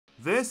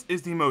This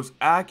is the most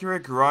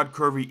accurate Gorod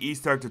Krovi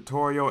Easter egg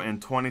tutorial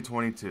in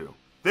 2022.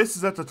 This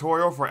is a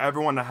tutorial for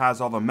everyone that has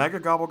all the Mega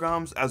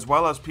Gobblegums, as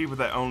well as people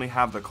that only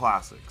have the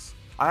classics.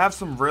 I have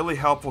some really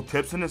helpful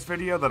tips in this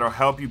video that'll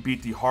help you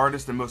beat the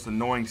hardest and most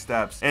annoying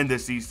steps in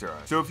this Easter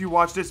egg. So if you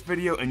watch this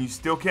video and you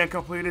still can't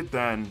complete it,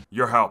 then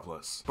you're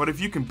helpless. But if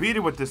you can beat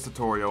it with this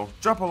tutorial,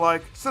 drop a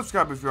like,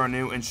 subscribe if you are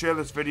new, and share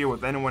this video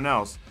with anyone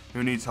else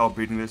who needs help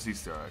beating this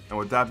Easter egg. And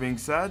with that being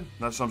said,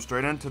 let's jump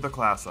straight into the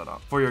class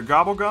setup. For your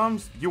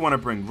Gobblegums, you want to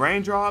bring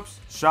Raindrops,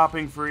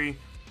 Shopping Free,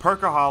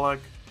 Perkaholic,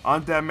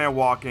 Undead Man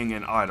Walking,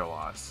 and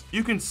Idolize.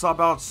 You can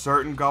sub out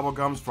certain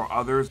Gobblegums for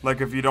others,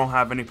 like if you don't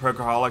have any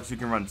Perkaholics, you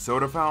can run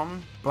Soda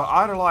Fountain. But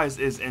Idolize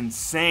is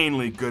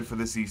insanely good for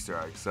this Easter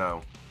egg,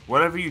 so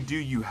whatever you do,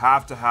 you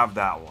have to have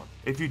that one.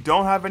 If you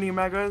don't have any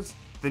Megas,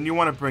 then you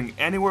want to bring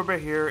Anywhere But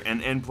Here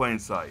and In Plain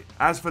Sight.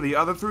 As for the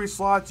other 3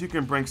 slots, you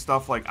can bring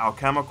stuff like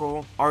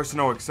Alchemical,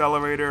 Arsenal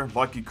Accelerator,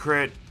 Lucky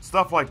Crit,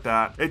 stuff like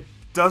that. It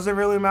doesn't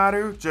really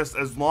matter, just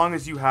as long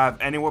as you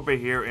have Anywhere But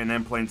Here and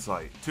In Plain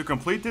Sight. To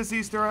complete this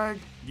Easter egg,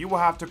 you will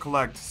have to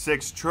collect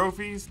 6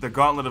 trophies, the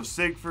Gauntlet of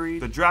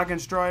Siegfried, the Dragon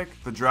Strike,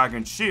 the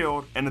Dragon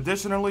Shield, and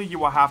additionally you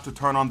will have to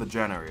turn on the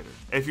generator.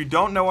 If you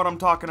don't know what I'm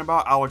talking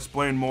about, I'll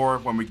explain more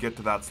when we get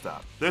to that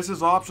step. This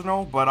is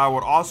optional, but I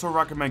would also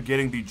recommend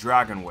getting the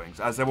Dragon Wings,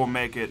 as it will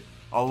make it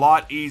a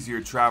lot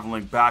easier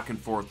traveling back and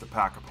forth to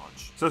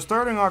Pack-a-Punch. So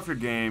starting off your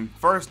game,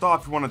 first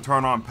off you want to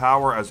turn on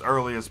power as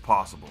early as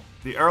possible.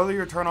 The earlier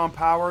you turn on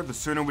power, the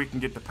sooner we can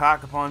get to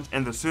Pack-a-Punch,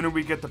 and the sooner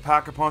we get to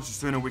Pack-a-Punch, the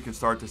sooner we can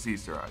start this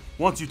Easter egg.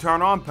 Once you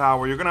turn on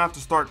power, you're going to have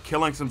to start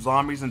killing some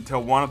zombies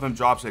until one of them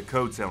drops a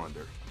code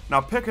cylinder.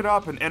 Now pick it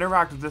up and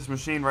interact with this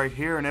machine right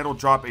here, and it'll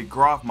drop a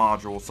Groth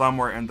module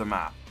somewhere in the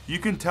map. You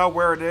can tell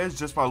where it is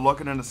just by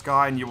looking in the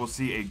sky, and you will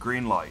see a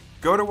green light.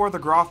 Go to where the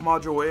Groth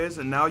module is,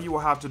 and now you will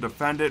have to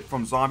defend it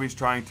from zombies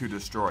trying to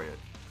destroy it.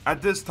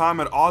 At this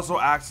time, it also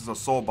acts as a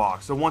soul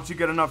box, so once you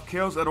get enough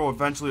kills, it'll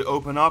eventually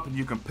open up and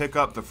you can pick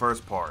up the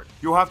first part.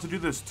 You'll have to do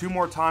this 2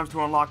 more times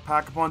to unlock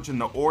Pack-a-Punch,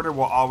 and the order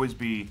will always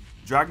be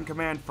Dragon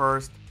Command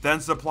first, then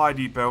Supply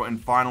Depot,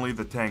 and finally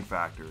the Tank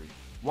Factory.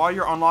 While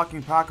you're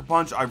unlocking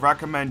Pack-a-Punch, I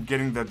recommend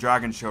getting the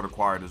Dragon Shield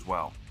acquired as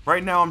well.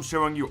 Right now I'm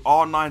showing you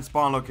all 9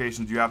 spawn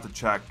locations you have to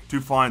check to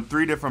find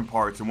 3 different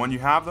parts, and when you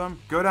have them,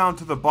 go down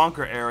to the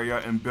bunker area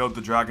and build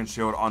the Dragon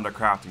Shield on the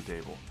crafting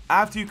table.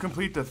 After you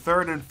complete the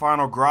 3rd and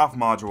final Groth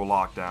module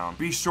lockdown,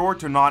 be sure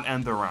to not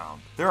end the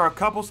round. There are a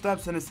couple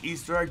steps in this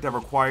Easter egg that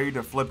require you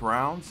to flip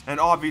rounds, and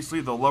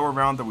obviously the lower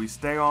round that we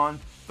stay on,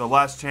 the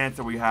less chance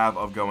that we have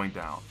of going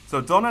down.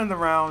 So don't end the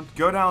round,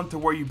 go down to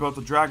where you built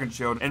the Dragon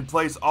Shield and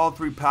place all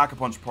 3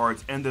 Pack-a-Punch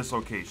parts in this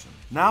location.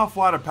 Now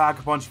fly to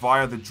Pack-a-Punch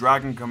via the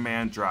Dragon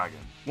Command Dragon.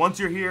 Once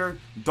you're here,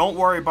 don't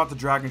worry about the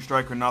Dragon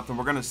Strike or nothing,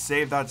 we're going to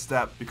save that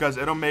step because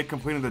it'll make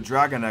completing the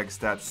Dragon Egg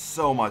step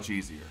so much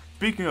easier.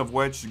 Speaking of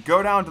which,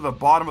 go down to the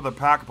bottom of the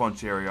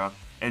Pack-a-Punch area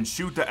and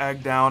shoot the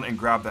egg down and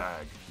grab the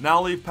egg.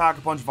 Now leave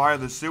Pack-a-Punch via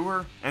the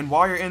sewer, and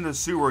while you're in the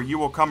sewer, you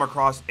will come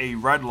across a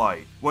red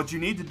light. What you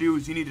need to do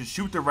is you need to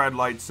shoot the red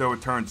light so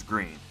it turns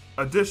green.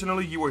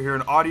 Additionally, you will hear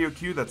an audio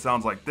cue that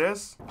sounds like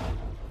this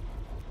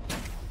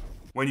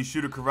when you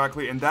shoot it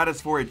correctly, and that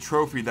is for a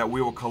trophy that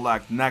we will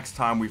collect next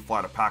time we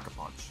fly to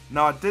Pack-a-Punch.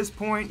 Now at this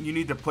point, you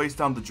need to place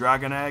down the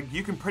Dragon Egg.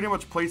 You can pretty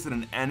much place it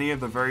in any of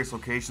the various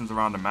locations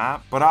around the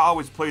map, but I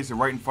always place it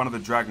right in front of the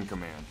Dragon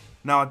Command.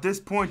 Now at this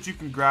point, you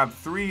can grab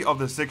 3 of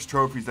the 6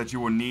 trophies that you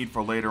will need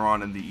for later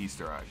on in the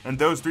Easter egg. And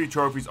those 3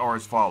 trophies are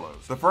as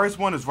follows. The first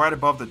one is right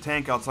above the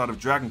tank outside of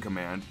Dragon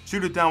Command.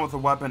 Shoot it down with a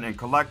weapon and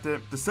collect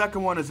it. The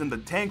second one is in the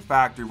Tank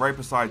Factory right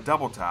beside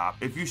Double Tap.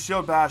 If you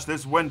shield bash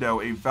this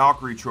window, a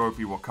Valkyrie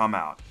trophy will come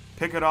out.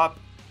 Pick it up,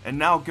 and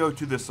now go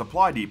to the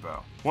Supply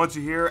Depot. Once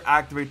you're here,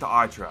 activate the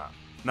eye trap.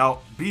 Now,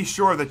 be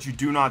sure that you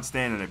do not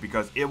stand in it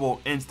because it will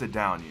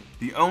insta-down you.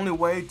 The only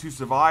way to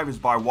survive is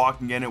by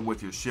walking in it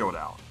with your shield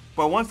out.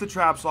 But once the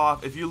trap's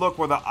off, if you look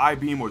where the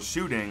I-beam was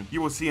shooting,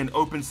 you will see an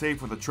open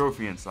safe with a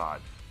trophy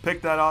inside.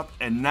 Pick that up,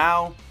 and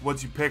now,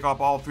 once you pick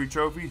up all 3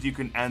 trophies, you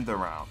can end the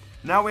round.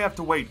 Now we have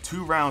to wait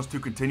 2 rounds to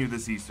continue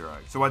this Easter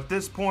egg. So at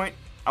this point,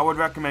 I would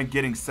recommend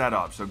getting set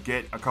up, so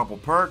get a couple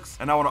perks,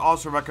 and I would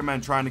also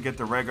recommend trying to get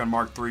the Ray Gun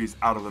Mark IIIs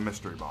out of the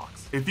mystery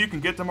box. If you can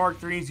get the Mark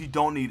IIIs, you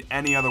don't need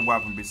any other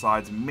weapon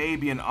besides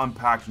maybe an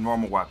unpacked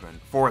normal weapon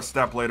for a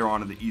step later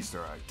on in the Easter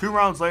egg. 2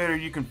 rounds later,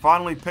 you can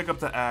finally pick up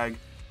the egg,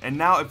 and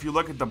now if you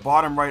look at the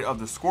bottom right of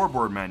the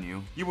scoreboard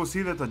menu, you will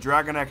see that the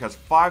Dragon Egg has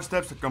 5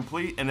 steps to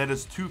complete, and it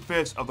is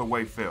 2/5 of the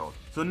way filled.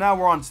 So now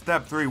we're on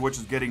step 3, which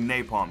is getting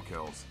napalm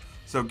kills.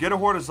 So get a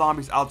horde of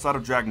zombies outside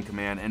of Dragon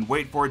Command and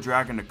wait for a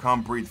dragon to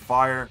come breathe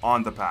fire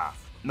on the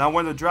path. Now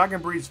when the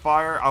dragon breathes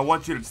fire, I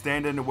want you to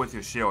stand in it with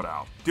your shield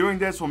out. Doing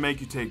this will make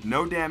you take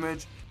no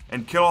damage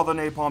and kill all the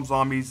napalm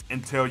zombies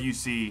until you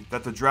see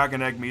that the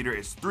Dragon Egg meter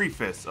is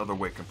 3/5 of the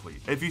way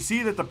complete. If you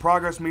see that the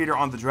progress meter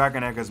on the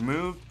Dragon Egg has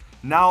moved,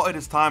 now it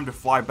is time to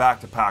fly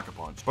back to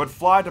Pack-a-Punch. But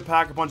fly to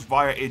Pack-a-Punch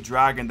via a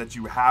dragon that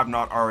you have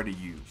not already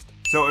used.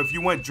 So if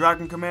you went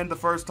Dragon Command the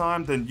first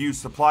time, then use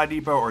Supply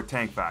Depot or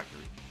Tank Factory.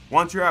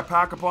 Once you're at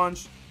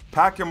Pack-a-Punch,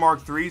 Pack your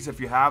Mark 3s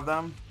if you have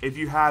them. If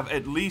you have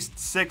at least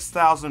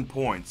 6,000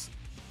 points,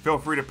 feel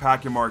free to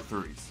pack your Mark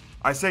 3s.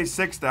 I say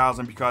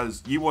 6,000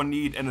 because you will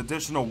need an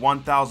additional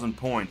 1,000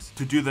 points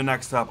to do the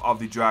next step of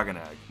the Dragon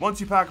Egg. Once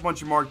you pack a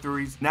bunch of Mark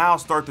 3s, now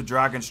start the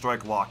Dragon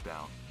Strike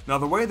lockdown. Now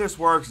the way this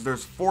works is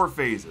there's 4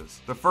 phases.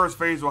 The first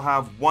phase will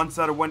have one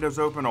set of windows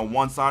open on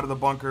one side of the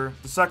bunker.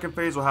 The second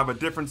phase will have a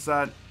different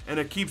set, and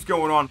it keeps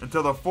going on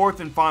until the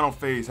 4th and final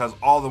phase has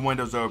all the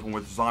windows open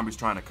with zombies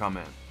trying to come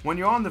in. When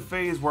you're on the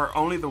phase where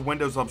only the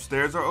windows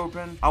upstairs are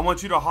open, I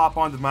want you to hop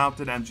on the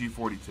mounted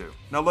MG42.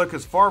 Now look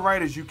as far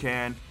right as you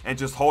can and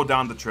just hold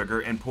down the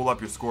trigger and pull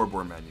up your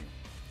scoreboard menu.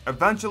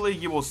 Eventually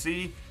you will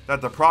see that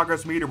the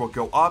progress meter will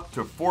go up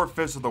to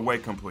 4/5 of the way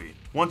complete.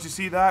 Once you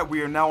see that,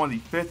 we are now on the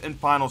 5th and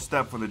final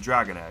step for the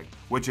Dragon Egg,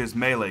 which is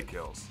melee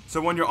kills. So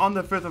when you're on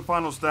the 5th and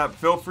final step,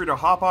 feel free to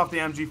hop off the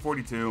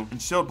MG42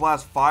 and shield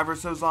blast 5 or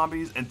so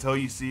zombies until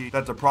you see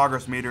that the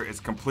progress meter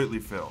is completely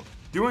filled.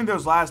 Doing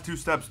those last 2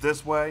 steps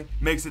this way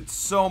makes it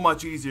so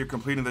much easier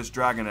completing this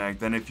Dragon Egg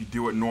than if you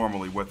do it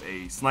normally with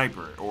a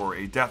sniper or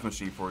a death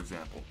machine, for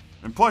example.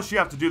 And plus you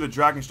have to do the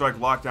Dragon Strike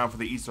lockdown for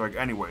the Easter egg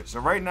anyway, so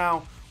right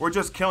now we're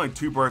just killing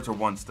 2 birds with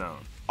 1 stone.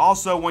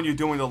 Also, when you're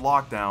doing the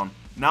lockdown,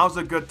 now's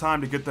a good time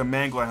to get the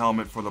Mangler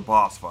helmet for the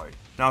boss fight.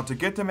 Now to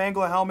get the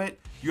Mangler helmet,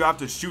 you have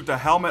to shoot the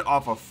helmet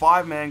off of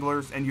 5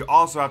 Manglers, and you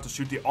also have to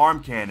shoot the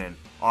arm cannon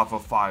off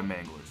of 5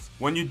 Manglers.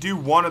 When you do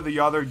one or the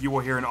other, you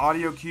will hear an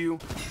audio cue.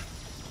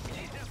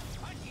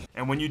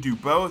 And when you do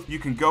both, you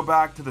can go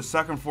back to the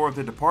 2nd floor of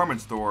the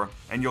department store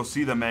and you'll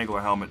see the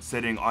Mangler helmet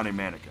sitting on a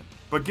mannequin.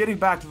 But getting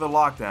back to the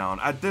lockdown,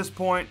 at this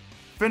point,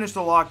 finish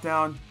the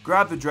lockdown,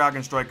 grab the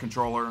Dragon Strike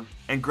controller,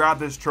 and grab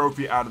this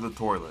trophy out of the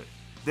toilet.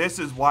 This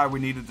is why we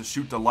needed to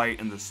shoot the light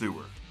in the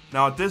sewer.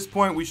 Now at this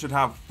point, we should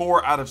have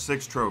 4 out of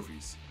 6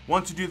 trophies.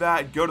 Once you do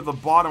that, go to the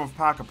bottom of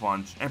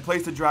Pack-a-Punch and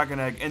place the Dragon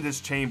Egg in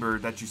this chamber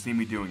that you see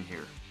me doing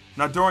here.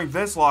 Now during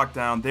this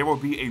lockdown, there will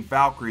be a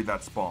Valkyrie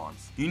that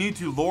spawns. You need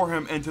to lure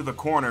him into the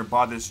corner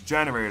by this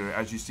generator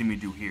as you see me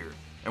do here.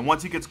 And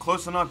once he gets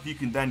close enough, you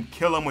can then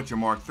kill him with your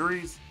Mark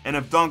 3s, and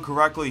if done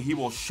correctly, he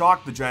will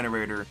shock the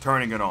generator,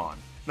 turning it on.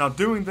 Now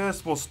doing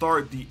this will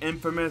start the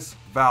infamous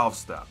valve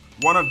step.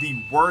 One of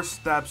the worst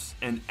steps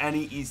in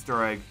any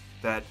Easter egg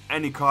that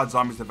any COD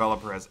Zombies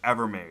developer has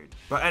ever made.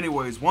 But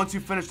anyways, once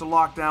you finish the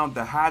lockdown,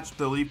 the hatch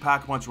to leave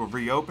Pack-a-Punch will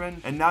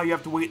reopen, and now you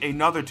have to wait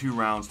another 2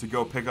 rounds to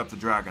go pick up the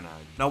Dragon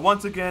Egg. Now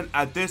once again,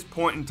 at this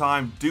point in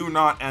time, do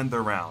not end the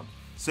round.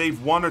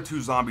 Save 1 or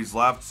 2 zombies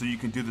left so you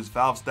can do this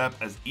valve step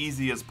as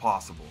easy as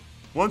possible.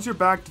 Once you're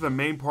back to the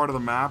main part of the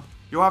map,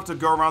 you'll have to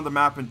go around the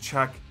map and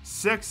check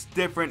 6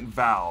 different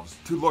valves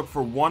to look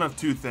for one of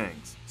 2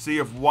 things. See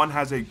if one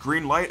has a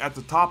green light at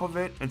the top of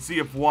it, and see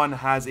if one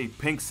has a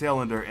pink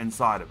cylinder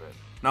inside of it.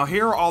 Now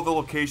here are all the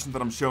locations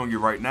that I'm showing you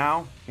right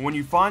now. When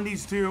you find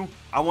these 2,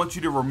 I want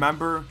you to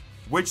remember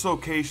which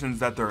locations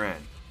that they're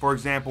in. For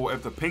example,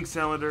 if the pink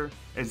cylinder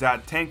is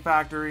at Tank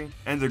Factory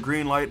and the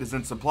green light is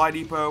in Supply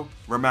Depot,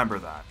 remember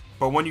that.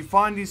 But when you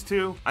find these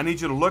 2, I need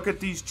you to look at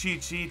these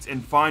cheat sheets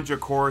and find your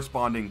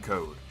corresponding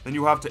code. Then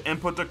you have to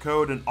input the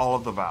code in all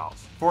of the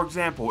valves. For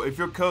example, if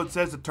your code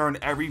says to turn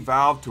every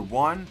valve to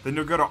 1, then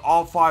you'll go to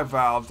all 5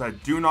 valves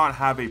that do not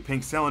have a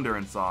pink cylinder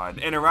inside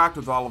and interact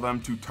with all of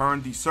them to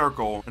turn the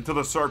circle until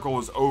the circle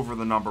is over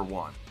the number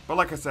 1. But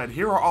like I said,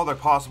 here are all the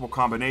possible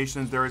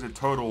combinations. There is a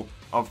total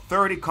of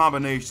 30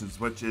 combinations,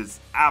 which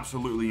is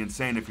absolutely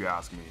insane if you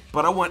ask me.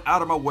 But I went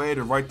out of my way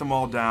to write them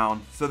all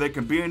down so they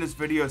can be in this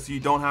video so you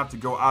don't have to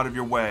go out of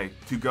your way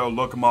to go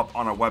look them up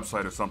on a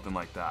website or something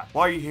like that.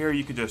 While you're here,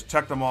 you can just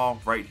check them all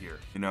right here.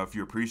 You know, if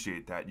you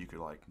appreciate that, you could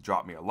like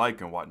drop me a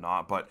like and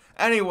whatnot. But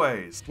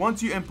anyways,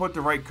 once you input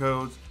the right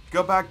codes,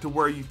 go back to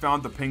where you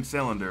found the pink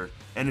cylinder,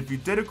 and if you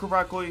did it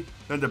correctly,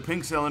 then the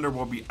pink cylinder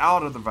will be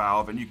out of the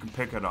valve and you can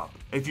pick it up.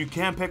 If you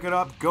can't pick it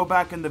up, go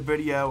back in the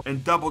video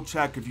and double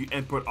check if you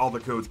input all the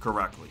codes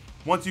correctly.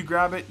 Once you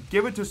grab it,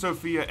 give it to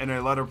Sophia and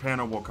a letter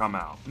panel will come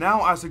out.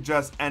 Now I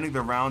suggest ending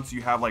the round so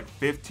you have like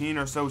 15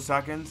 or so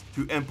seconds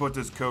to input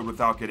this code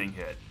without getting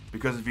hit.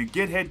 Because if you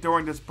get hit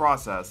during this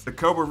process, the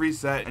code will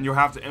reset and you'll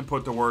have to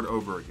input the word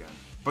over again.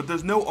 But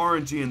there's no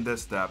RNG in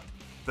this step.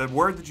 The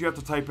word that you have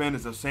to type in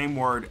is the same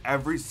word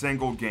every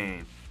single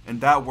game, and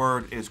that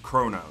word is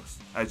Kronos,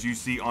 as you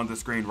see on the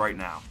screen right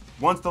now.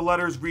 Once the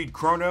letters read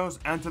Kronos,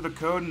 enter the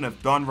code, and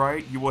if done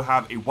right, you will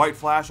have a white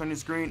flash on your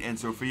screen and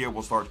Sophia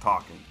will start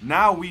talking.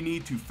 Now we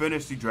need to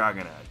finish the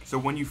Dragon Egg. So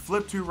when you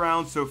flip 2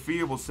 rounds,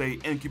 Sophia will say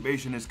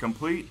incubation is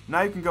complete.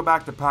 Now you can go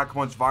back to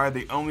Pack-a-Punch via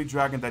the only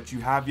dragon that you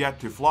have yet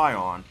to fly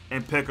on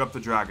and pick up the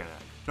Dragon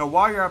Egg. Now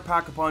while you're at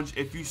Pack-a-Punch,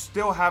 if you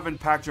still haven't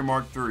packed your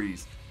Mark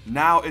 3s,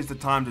 now is the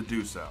time to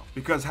do so,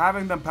 because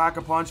having them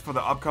Pack-a-Punch for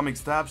the upcoming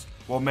steps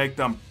will make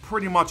them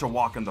pretty much a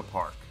walk in the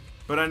park.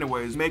 But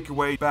anyways, make your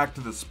way back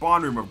to the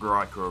spawn room of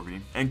Gorod Krovi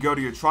and go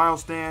to your trial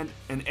stand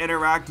and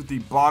interact with the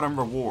bottom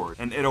reward,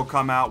 and it'll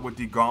come out with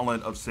the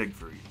Gauntlet of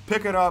Siegfried.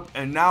 Pick it up,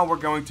 and now we're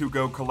going to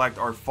go collect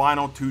our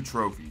final 2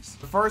 trophies.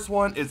 The first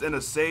one is in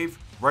a safe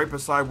right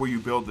beside where you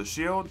build the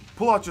shield.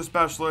 Pull out your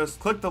specialist,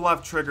 click the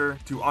left trigger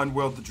to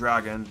unwield the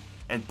dragon,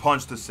 and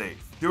punch the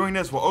safe. Doing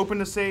this will open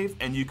the safe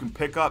and you can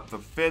pick up the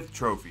 5th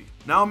trophy.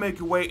 Now make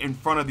your way in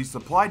front of the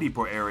supply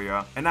depot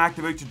area and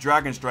activate your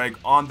Dragon Strike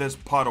on this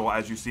puddle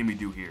as you see me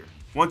do here.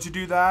 Once you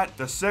do that,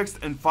 the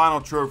 6th and final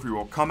trophy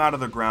will come out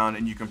of the ground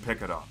and you can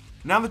pick it up.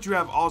 Now that you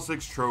have all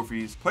 6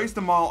 trophies, place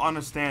them all on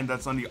a stand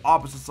that's on the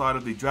opposite side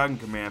of the Dragon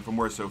Command from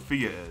where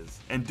Sophia is,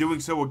 and doing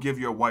so will give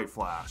you a white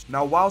flash.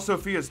 Now while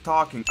Sophia is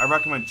talking, I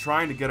recommend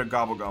trying to get a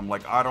Gobblegum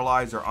like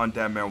Idolize or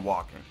Undead Man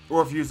Walking,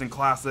 or if using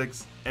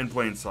classics, in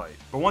plain sight.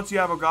 But once you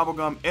have a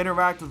Gobblegum,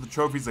 interact with the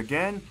trophies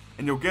again,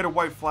 and you'll get a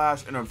white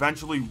flash, and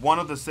eventually one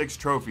of the 6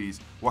 trophies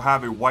will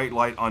have a white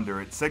light under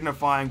it,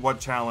 signifying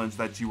what challenge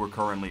that you are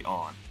currently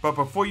on. But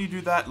before you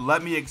do that,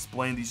 let me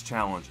explain these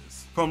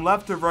challenges. From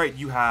left to right,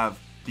 you have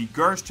the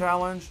Gersh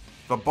Challenge,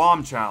 the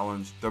Bomb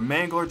Challenge, the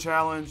Mangler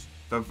Challenge,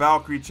 the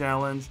Valkyrie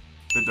Challenge,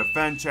 the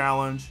Defend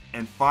Challenge,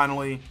 and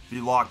finally, the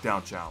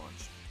Lockdown Challenge.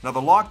 Now the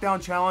Lockdown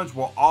Challenge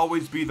will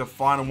always be the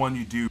final one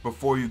you do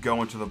before you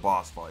go into the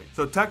boss fight.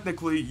 So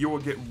technically, you will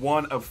get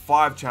one of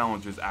 5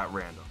 challenges at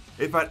random.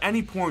 If at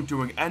any point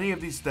during any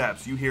of these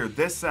steps you hear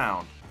this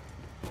sound,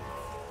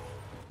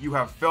 you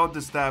have failed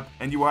the step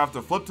and you will have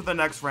to flip to the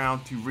next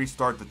round to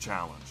restart the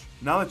challenge.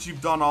 Now that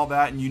you've done all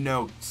that and you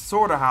know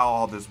sorta how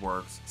all this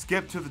works,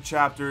 skip to the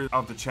chapter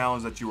of the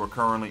challenge that you are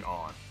currently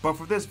on. But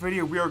for this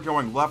video, we are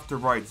going left to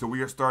right, so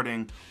we are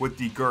starting with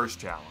the Gersh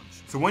Challenge.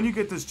 So when you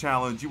get this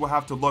challenge, you will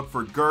have to look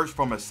for Gersh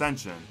from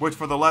Ascension, which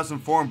for the less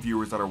informed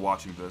viewers that are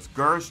watching this,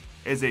 Gersh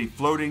is a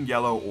floating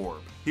yellow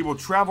orb. He will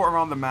travel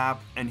around the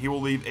map and he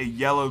will leave a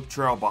yellow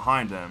trail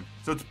behind him,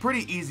 so it's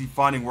pretty easy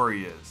finding where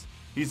he is.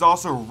 He's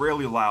also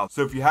really loud,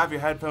 so if you have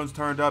your headphones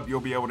turned up,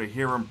 you'll be able to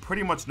hear him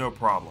pretty much no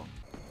problem.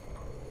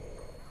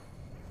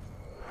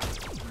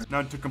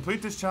 Now to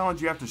complete this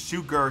challenge, you have to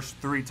shoot Gersh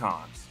 3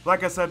 times.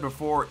 Like I said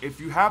before, if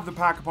you have the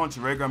Pack-a-Punch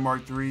Ray Gun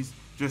Mark IIIs,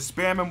 just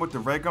spam him with the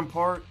ray gun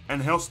part,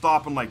 and he'll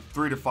stop in like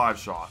 3 to 5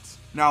 shots.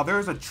 Now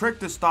there's a trick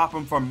to stop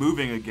him from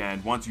moving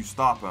again once you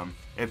stop him,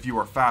 if you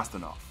are fast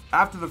enough.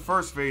 After the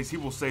first phase, he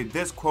will say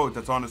this quote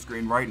that's on the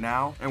screen right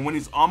now, and when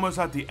he's almost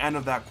at the end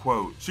of that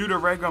quote, shoot a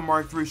Ray Gun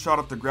Mark III shot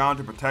off the ground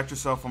to protect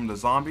yourself from the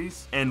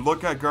zombies, and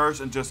look at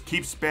Gersh and just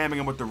keep spamming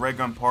him with the ray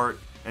gun part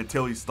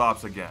until he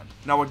stops again.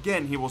 Now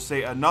again, he will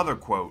say another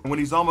quote, and when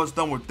he's almost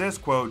done with this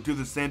quote, do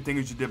the same thing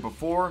as you did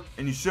before,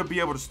 and you should be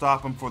able to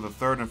stop him for the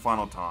 3rd and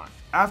final time.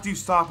 After you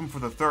stop him for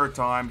the 3rd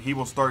time, he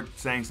will start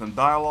saying some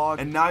dialogue,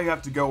 and now you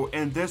have to go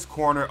in this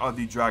corner of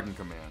the Dragon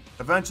Command.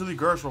 Eventually,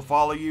 Gersh will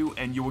follow you,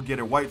 and you will get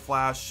a white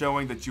flash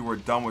showing that you are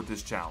done with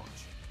this challenge.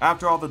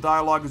 After all the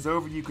dialogue is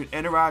over, you can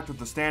interact with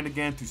the stand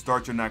again to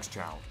start your next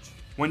challenge.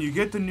 When you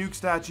get the nuke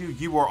statue,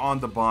 you are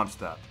on the bomb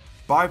step.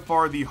 By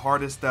far the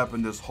hardest step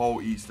in this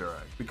whole Easter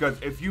egg, because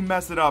if you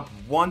mess it up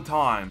one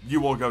time, you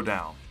will go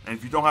down, and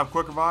if you don't have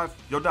quick revive,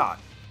 you'll die.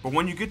 But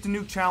when you get the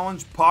nuke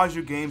challenge, pause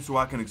your game so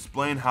I can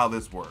explain how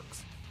this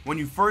works. When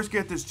you first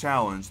get this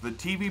challenge, the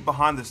TV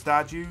behind the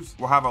statues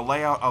will have a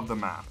layout of the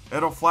map.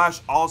 It'll flash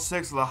all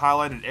 6 of the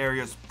highlighted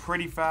areas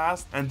pretty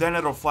fast, and then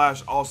it'll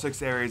flash all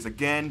 6 areas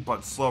again,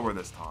 but slower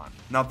this time.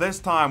 Now this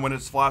time when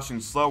it's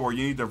flashing slower,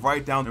 you need to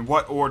write down in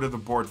what order the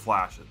board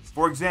flashes.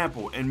 For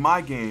example, in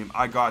my game,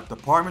 I got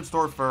Department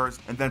Store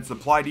first, and then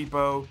Supply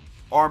Depot,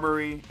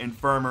 Armory,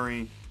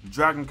 Infirmary,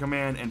 Dragon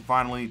Command, and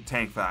finally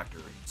Tank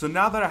Factory. So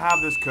now that I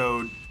have this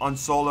code, on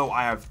solo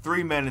I have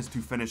 3 minutes to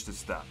finish the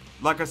step.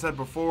 Like I said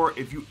before,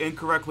 if you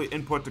incorrectly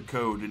input the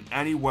code in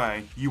any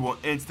way, you will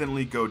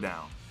instantly go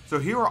down. So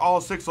here are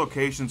all 6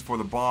 locations for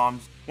the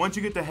bombs. Once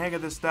you get the hang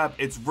of this step,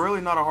 it's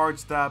really not a hard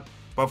step,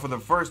 but for the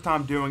first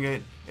time doing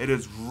it, it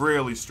is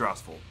really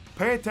stressful.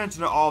 Pay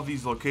attention to all of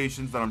these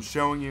locations that I'm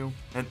showing you,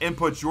 and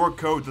input your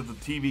code that the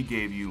TV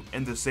gave you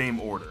in the same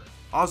order.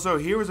 Also,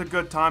 here is a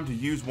good time to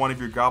use one of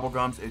your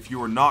Gobblegums if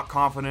you are not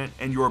confident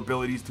in your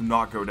abilities to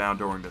not go down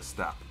during this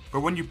step. But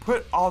when you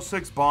put all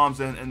 6 bombs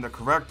in the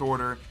correct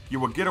order, you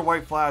will get a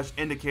white flash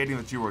indicating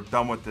that you are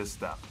done with this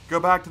step. Go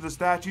back to the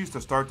statues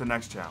to start the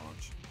next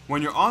challenge.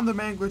 When you're on the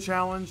Mangler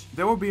challenge,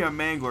 there will be a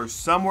Mangler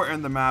somewhere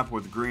in the map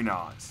with green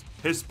eyes.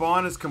 His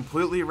spawn is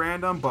completely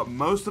random, but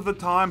most of the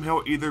time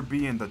he'll either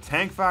be in the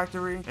Tank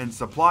Factory, in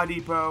Supply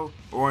Depot,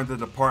 or in the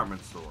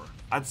Department Store.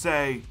 I'd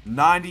say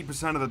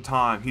 90% of the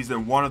time he's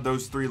in one of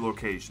those 3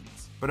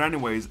 locations. But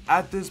anyways,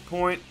 at this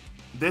point,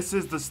 this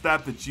is the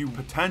step that you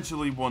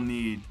potentially will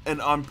need an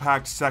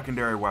unpacked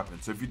secondary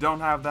weapon. So if you don't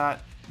have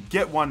that,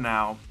 get one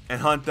now and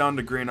hunt down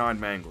the green-eyed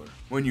Mangler.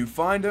 When you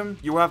find him,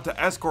 you'll have to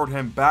escort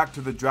him back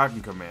to the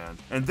Dragon Command.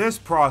 And this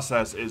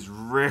process is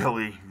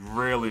really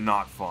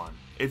not fun.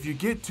 If you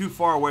get too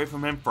far away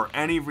from him for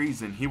any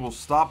reason, he will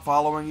stop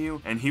following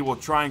you and he will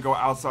try and go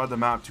outside the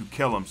map to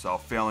kill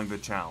himself, failing the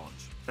challenge.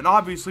 And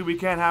obviously we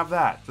can't have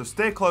that, so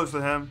stay close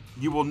to him.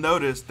 You will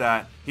notice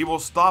that he will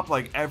stop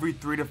like every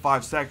 3 to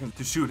 5 seconds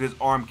to shoot his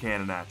arm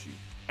cannon at you.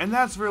 And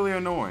that's really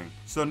annoying.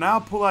 So now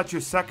pull out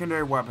your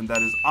secondary weapon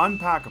that is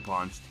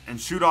unpack-a-punched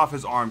and shoot off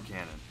his arm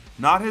cannon.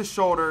 Not his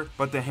shoulder,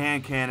 but the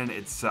hand cannon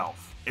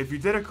itself. If you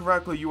did it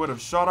correctly, you would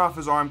have shot off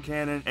his arm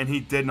cannon and he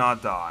did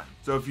not die.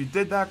 So if you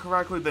did that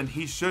correctly, then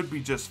he should be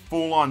just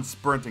full on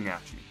sprinting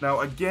at you.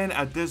 Now again,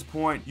 at this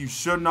point, you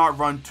should not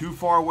run too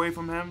far away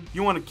from him.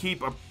 You want to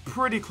keep a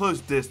pretty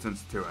close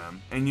distance to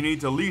him, and you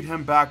need to lead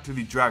him back to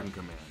the Dragon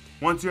Command.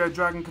 Once you're at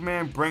Dragon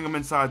Command, bring him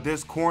inside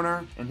this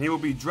corner, and he will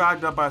be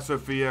dragged up by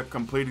Sophia,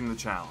 completing the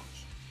challenge.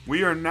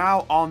 We are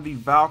now on the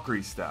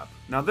Valkyrie step.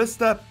 Now this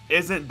step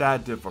isn't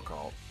that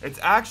difficult. It's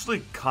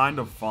actually kind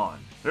of fun.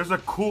 There's a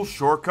cool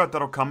shortcut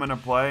that'll come into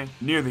play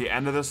near the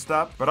end of this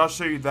step, but I'll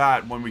show you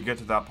that when we get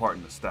to that part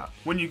in the step.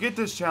 When you get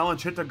this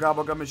challenge, hit the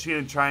Gobblegum machine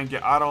and try and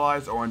get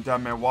Idolized or in Dead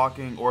Man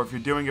Walking, or if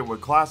you're doing it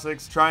with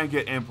Classics, try and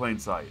get In Plain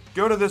Sight.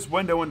 Go to this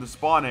window in the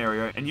spawn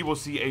area and you will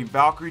see a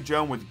Valkyrie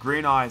drone with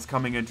green eyes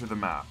coming into the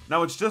map.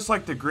 Now it's just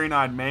like the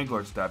green-eyed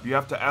Mangler step, you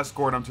have to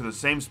escort him to the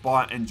same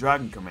spot in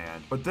Dragon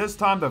Command, but this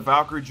time the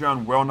Valkyrie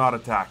drone will not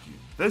attack you.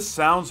 This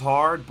sounds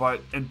hard,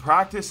 but in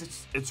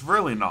practice it's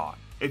really not.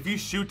 If you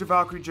shoot the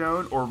Valkyrie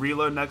drone or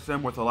reload next to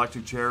him with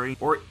Electric Cherry,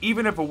 or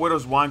even if a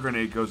Widow's Wine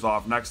Grenade goes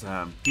off next to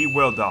him, he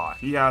will die.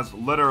 He has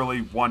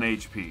literally 1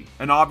 HP.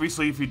 And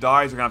obviously if he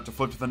dies, you're gonna have to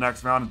flip to the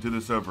next round and do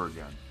this over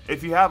again.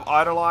 If you have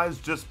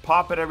Idolized, just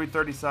pop it every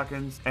 30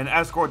 seconds and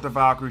escort the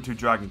Valkyrie to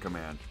Dragon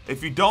Command.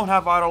 If you don't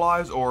have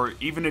Idolized, or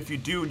even if you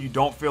do and you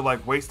don't feel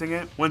like wasting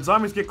it, when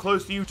zombies get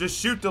close to you, just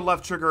shoot the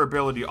left trigger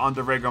ability on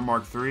the Ray Gun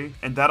Mark III,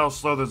 and that'll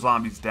slow the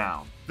zombies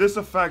down. This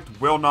effect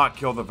will not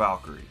kill the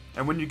Valkyrie.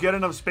 And when you get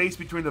enough space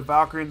between the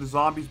Valkyrie and the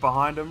zombies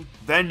behind him,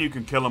 then you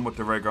can kill him with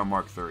the Ray Gun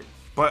Mark III.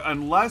 But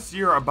unless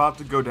you're about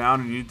to go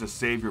down and you need to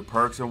save your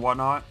perks and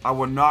whatnot, I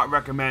would not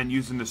recommend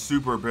using the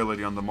super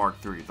ability on the Mark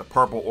III, the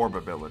purple orb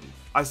ability.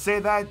 I say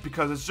that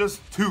because it's just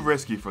too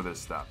risky for this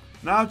step.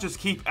 Now just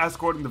keep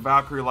escorting the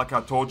Valkyrie like I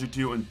told you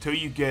to until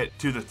you get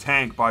to the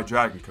tank by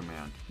Dragon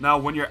Command. Now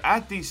when you're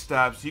at these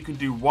steps, you can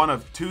do one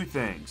of two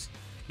things.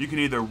 You can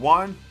either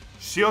 1,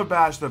 shield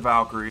bash the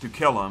Valkyrie to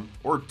kill him,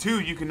 or 2,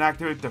 you can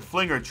activate the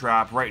Flinger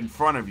Trap right in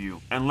front of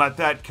you and let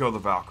that kill the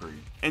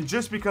Valkyrie. And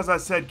just because I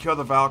said kill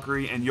the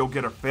Valkyrie and you'll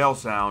get a fail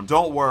sound,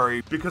 don't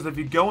worry, because if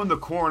you go in the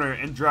corner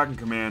in Dragon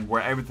Command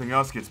where everything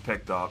else gets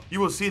picked up, you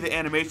will see the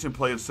animation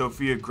play of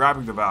Sophia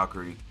grabbing the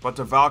Valkyrie, but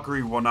the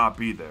Valkyrie will not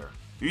be there.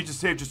 You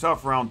just saved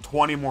yourself around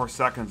 20 more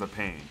seconds of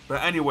pain.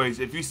 But anyways,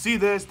 if you see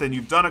this, then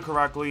you've done it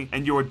correctly,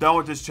 and you are done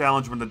with this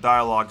challenge when the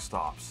dialogue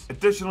stops.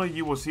 Additionally,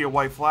 you will see a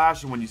white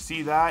flash, and when you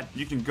see that,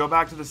 you can go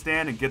back to the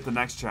stand and get the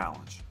next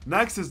challenge.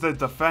 Next is the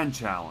Defend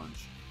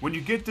challenge. When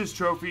you get this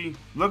trophy,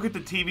 look at the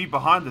TV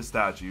behind the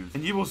statues,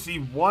 and you will see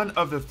one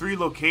of the 3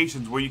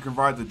 locations where you can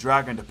ride the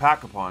dragon to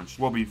Pack-a-Punch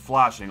will be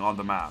flashing on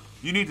the map.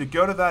 You need to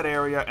go to that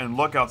area and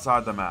look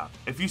outside the map.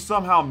 If you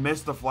somehow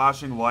miss the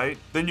flashing light,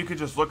 then you can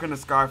just look in the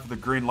sky for the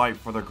green light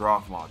for the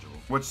Groff module.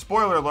 Which,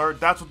 spoiler alert,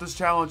 that's what this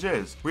challenge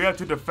is. We have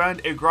to defend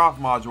a Groff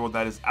module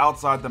that is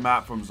outside the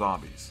map from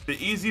zombies.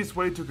 The easiest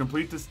way to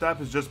complete this step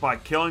is just by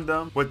killing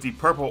them with the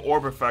purple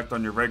orb effect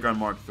on your Ray Gun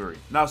Mark III.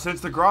 Now,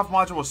 since the Groff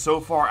module is so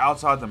far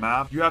outside the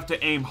map, you have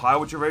to aim high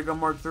with your Ray Gun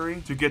Mark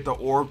III to get the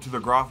orb to the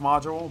Groff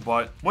module,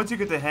 but once you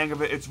get the hang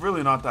of it, it's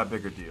really not that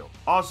big a deal.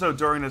 Also,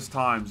 during this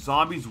time,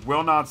 zombies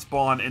will not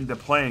spawn in the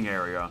playing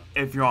area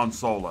if you're on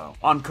solo.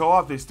 On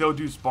co-op, they still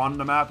do spawn in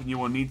the map and you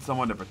will need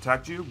someone to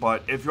protect you,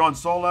 but if you're on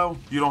solo,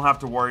 you don't have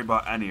to worry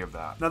about any of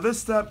that. Now this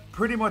step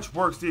pretty much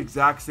works the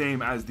exact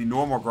same as the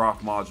normal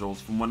Groff modules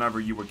from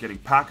whenever you were getting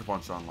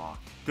Pack-a-Punch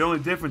unlocked. The only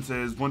difference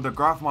is, when the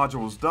Groff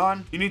module is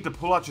done, you need to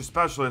pull out your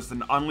specialist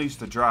and unleash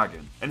the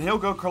dragon. And he'll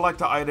go collect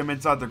the item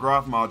inside the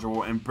Groff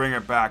module and bring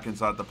it back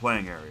inside the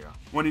playing area.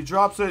 When he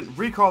drops it,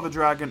 recall the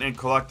dragon and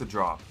collect the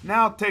drop.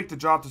 Now take the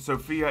drop to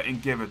Sophia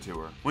and give it to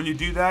her. When you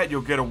do that,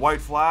 you'll get a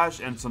white flash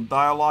and some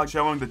dialogue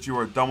showing that you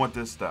are done with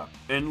this step.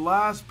 And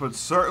last but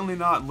certainly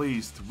not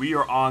least, we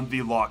are on the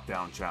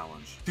Lockdown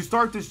challenge. To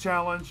start this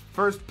challenge,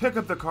 first pick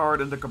up the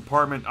card in the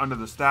compartment under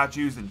the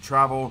statues and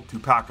travel to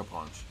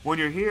Pack-a-Punch. When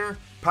you're here,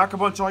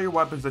 Pack-a-Punch all your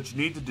weapons that you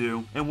need to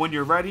do, and when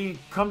you're ready,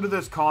 come to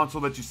this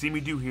console that you see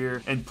me do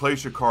here and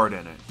place your card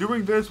in it.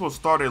 Doing this will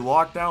start a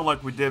lockdown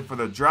like we did for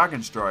the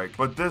Dragon Strike,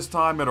 but this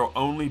time it'll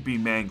only be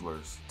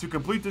Manglers. To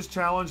complete this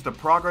challenge, the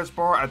progress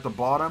bar at the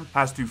bottom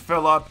has to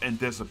fill up and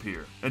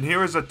disappear. And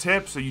here is a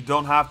tip so you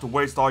don't have to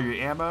waste all your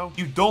ammo.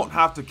 You don't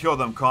have to kill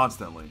them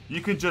constantly.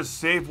 You can just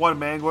save one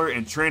Mangler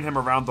and train him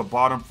around the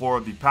bottom floor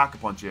of the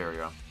Pack-a-Punch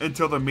area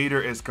until the meter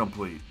is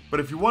complete. But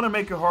if you want to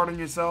make it hard on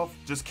yourself,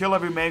 just kill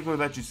every Mangler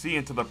that you see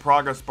until the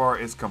progress bar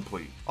is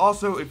complete.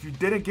 Also, if you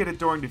didn't get it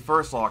during the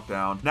first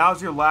lockdown,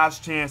 now's your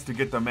last chance to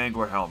get the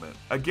Mangler helmet.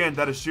 Again,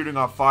 that is shooting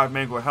off 5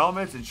 Mangler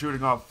helmets and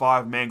shooting off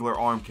 5 Mangler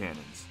arm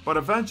cannons. But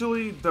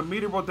eventually, the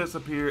meter will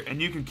disappear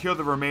and you can kill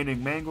the remaining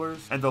Manglers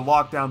and the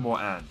lockdown will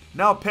end.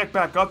 Now pick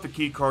back up the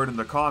key card in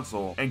the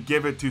console and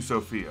give it to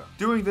Sophia.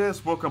 Doing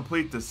this will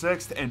complete the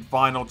 6th and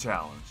final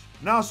challenge.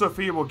 Now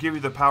Sophia will give you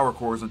the power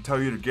cores and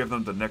tell you to give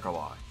them to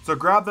Nikolai. So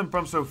grab them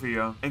from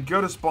Sophia and go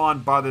to spawn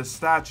by this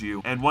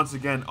statue and once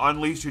again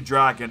unleash your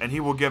dragon and he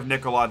will give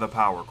Nikolai the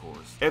power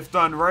cores. If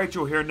done right,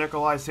 you'll hear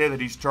Nikolai say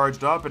that he's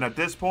charged up, and at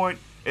this point,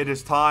 it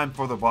is time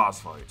for the boss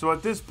fight. So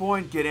at this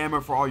point, get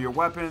ammo for all your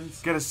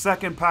weapons, get a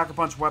second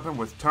Pack-a-Punch weapon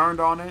with turned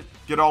on it,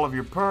 get all of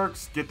your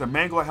perks, get the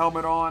Mangler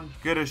helmet on,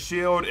 get a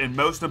shield, and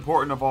most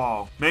important of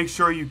all, make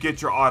sure you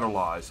get your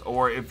idolize,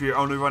 or if you're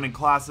only running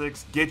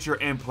classics, get your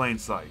in plain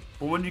sight.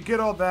 But when you get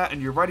all that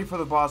and you're ready for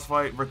the boss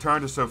fight,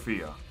 return to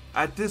Sophia.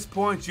 At this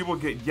point, you will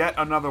get yet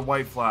another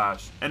white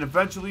flash, and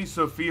eventually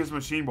Sophia's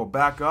machine will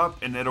back up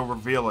and it'll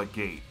reveal a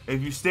gate.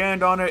 If you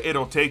stand on it,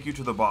 it'll take you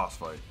to the boss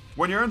fight.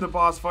 When you're in the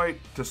boss fight,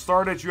 to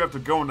start it, you have to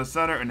go in the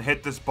center and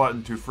hit this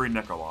button to free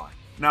Nikolai.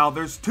 Now,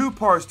 there's two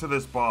parts to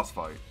this boss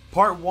fight.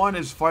 Part 1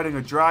 is fighting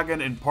a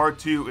dragon, and part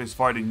 2 is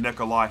fighting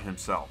Nikolai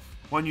himself.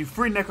 When you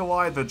free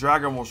Nikolai, the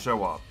dragon will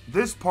show up.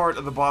 This part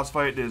of the boss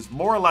fight is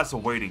more or less a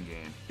waiting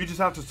game. You just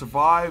have to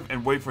survive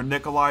and wait for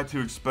Nikolai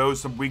to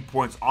expose some weak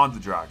points on the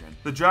dragon.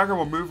 The dragon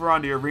will move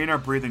around the arena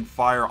breathing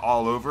fire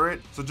all over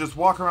it, so just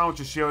walk around with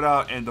your shield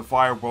out and the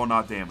fire will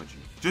not damage you.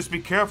 Just be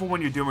careful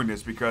when you're doing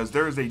this because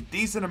there is a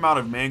decent amount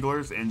of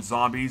manglers and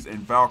zombies and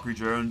Valkyrie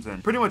drones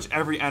and pretty much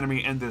every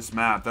enemy in this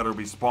map that will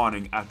be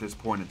spawning at this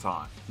point in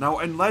time. Now,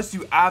 unless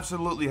you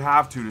absolutely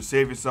have to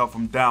save yourself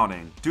from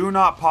downing, do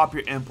not pop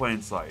your in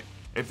plain sight.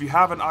 If you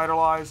have an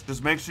idolize,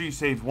 just make sure you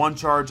save one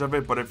charge of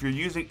it, but if you're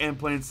using in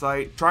plain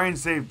sight, try and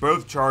save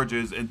both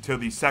charges until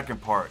the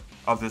second part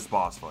of this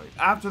boss fight.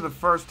 After the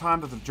first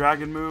time that the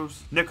dragon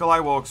moves, Nikolai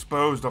will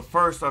expose the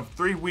first of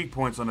 3 weak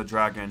points on the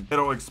dragon.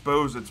 It'll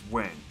expose its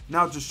wing.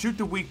 Now just shoot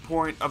the weak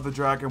point of the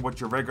dragon with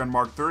your ray gun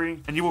Mark III,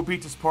 and you will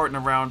beat this part in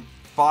around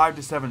 5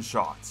 to 7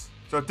 shots.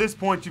 So at this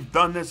point you've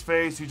done this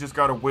phase, you just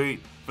gotta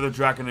wait for the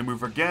dragon to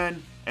move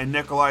again, and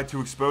Nikolai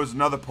to expose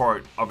another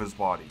part of his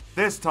body.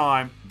 This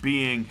time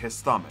being his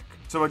stomach.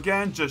 So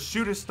again, just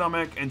shoot his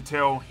stomach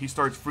until he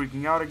starts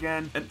freaking out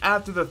again, and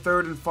after the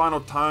third and final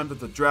time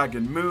that the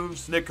dragon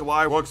moves,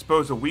 Nikolai will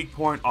expose a weak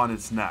point on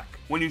its neck.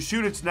 When you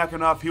shoot its neck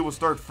enough, he will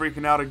start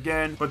freaking out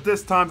again, but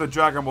this time the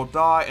dragon will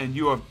die and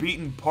you have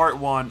beaten part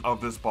 1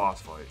 of this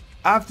boss fight.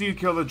 After you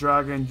kill the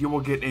dragon, you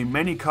will get a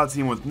mini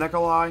cutscene with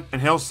Nikolai,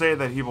 and he'll say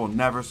that he will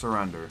never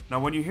surrender.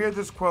 Now when you hear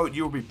this quote,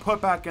 you will be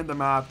put back in the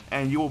map,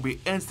 and you will be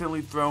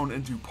instantly thrown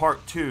into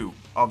part 2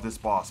 of this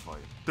boss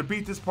fight. To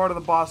beat this part of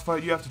the boss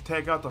fight, you have to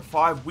take out the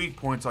 5 weak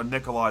points on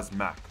Nikolai's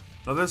mech.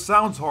 Now this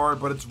sounds hard,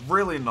 but it's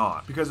really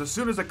not, because as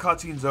soon as the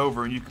cutscene's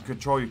over and you can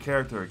control your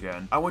character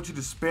again, I want you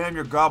to spam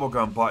your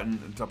gobblegum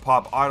button to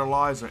pop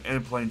idolize or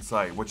in plain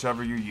sight,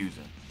 whichever you're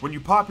using. When you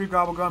pop your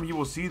gobblegum, you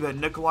will see that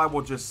Nikolai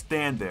will just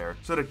stand there.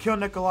 So to kill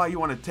Nikolai, you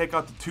want to take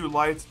out the 2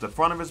 lights at the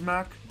front of his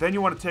mech, then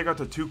you want to take out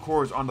the 2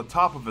 cores on the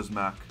top of his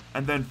mech,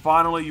 and then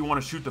finally you want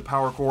to shoot the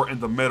power core in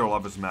the middle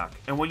of his mech.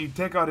 And when you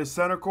take out his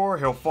center core,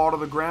 he'll fall to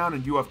the ground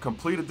and you have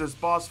completed this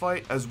boss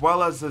fight, as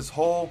well as this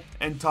whole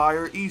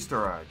entire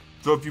Easter egg.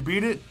 So if you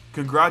beat it,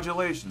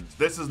 congratulations.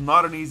 This is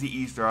not an easy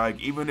Easter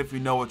egg, even if you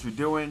know what you're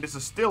doing. This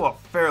is still a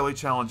fairly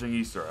challenging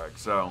Easter egg,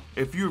 so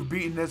if you've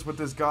beaten this with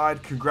this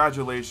guide,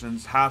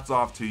 congratulations, hats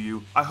off to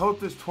you. I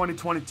hope this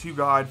 2022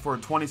 guide for a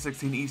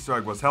 2016 Easter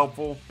egg was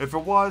helpful. If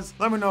it was,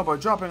 let me know by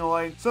dropping a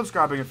like,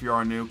 subscribing if you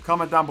are new,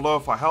 comment down below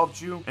if I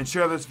helped you, and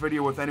share this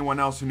video with anyone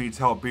else who needs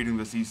help beating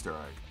this Easter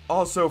egg.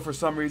 Also, for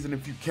some reason,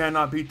 if you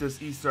cannot beat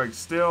this Easter egg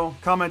still,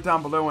 comment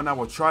down below and I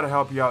will try to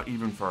help you out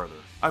even further.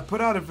 I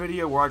put out a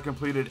video where I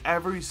completed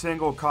every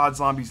single COD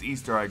Zombies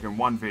Easter egg in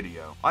one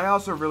video. I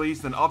also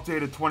released an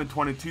updated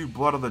 2022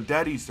 Blood of the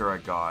Dead Easter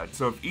egg guide,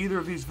 so if either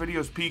of these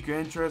videos pique your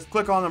interest,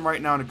 click on them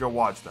right now to go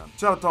watch them.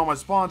 Shout out to all my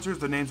sponsors,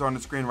 the names are on the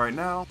screen right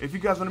now. If you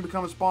guys want to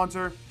become a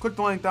sponsor, click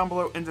the link down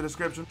below in the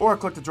description, or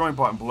click the join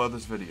button below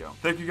this video.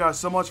 Thank you guys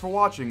so much for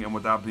watching, and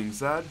with that being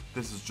said,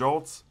 this is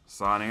Jolts,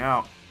 signing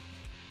out.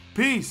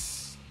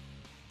 Peace!